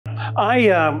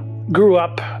I grew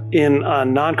up in a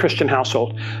non-Christian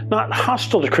household, not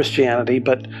hostile to Christianity,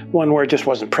 but one where it just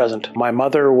wasn't present. My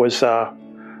mother was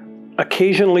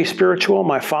occasionally spiritual,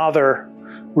 my father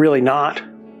really not.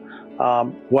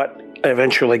 What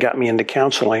eventually got me into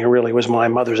counseling really was my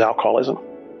mother's alcoholism.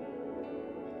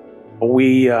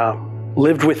 We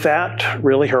lived with that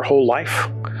really her whole life.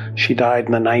 She died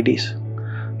in the 90s.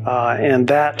 And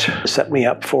that set me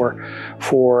up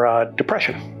for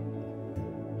depression.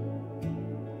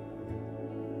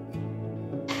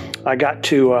 I got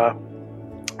to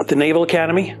the Naval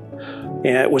Academy, and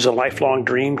it was a lifelong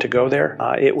dream to go there.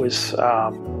 It was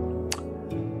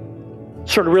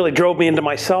sort of really drove me into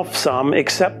myself some,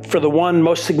 except for the one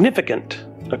most significant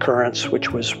occurrence,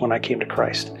 which was when I came to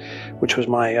Christ, which was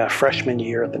my freshman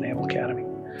year at the Naval Academy.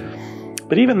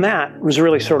 But even that was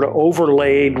really sort of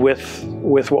overlaid with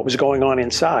what was going on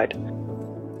inside.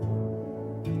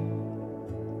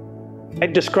 I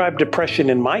describe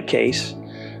depression in my case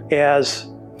as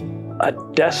a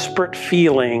desperate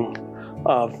feeling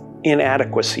of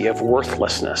inadequacy, of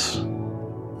worthlessness.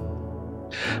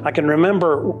 I can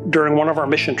remember during one of our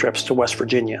mission trips to West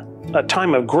Virginia, a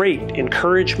time of great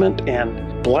encouragement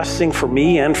and blessing for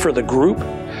me and for the group.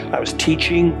 I was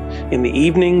teaching in the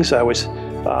evenings. I was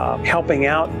helping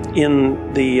out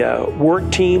in the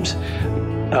work teams,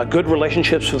 good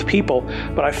relationships with people.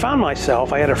 But I found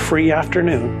myself, I had a free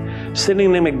afternoon,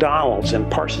 sitting in McDonald's in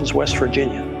Parsons, West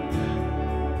Virginia,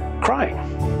 crying,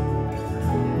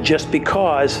 just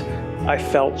because I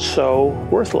felt so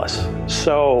worthless,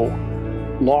 so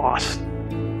lost.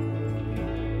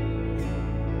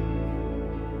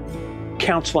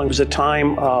 Counseling was a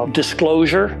time of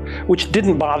disclosure, which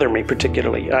didn't bother me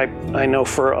particularly. I know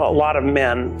for a lot of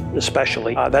men,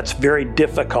 especially, that's very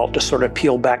difficult to sort of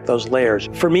peel back those layers.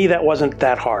 For me, that wasn't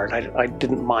that hard. I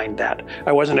didn't mind that.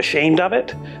 I wasn't ashamed of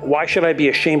it. Why should I be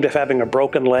ashamed of having a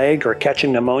broken leg or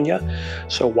catching pneumonia?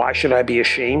 So why should I be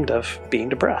ashamed of being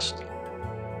depressed?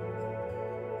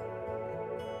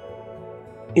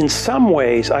 In some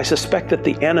ways, I suspect that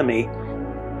the enemy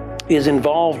is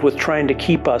involved with trying to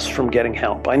keep us from getting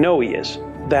help. I know he is.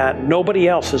 That nobody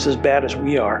else is as bad as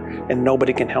we are and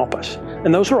nobody can help us.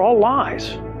 And those are all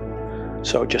lies.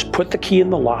 So just put the key in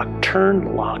the lock, turn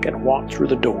the lock, and walk through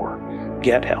the door.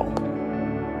 Get help.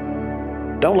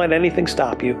 Don't let anything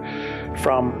stop you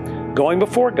from going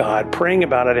before God, praying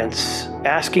about it, and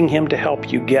asking Him to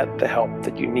help you get the help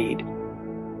that you need.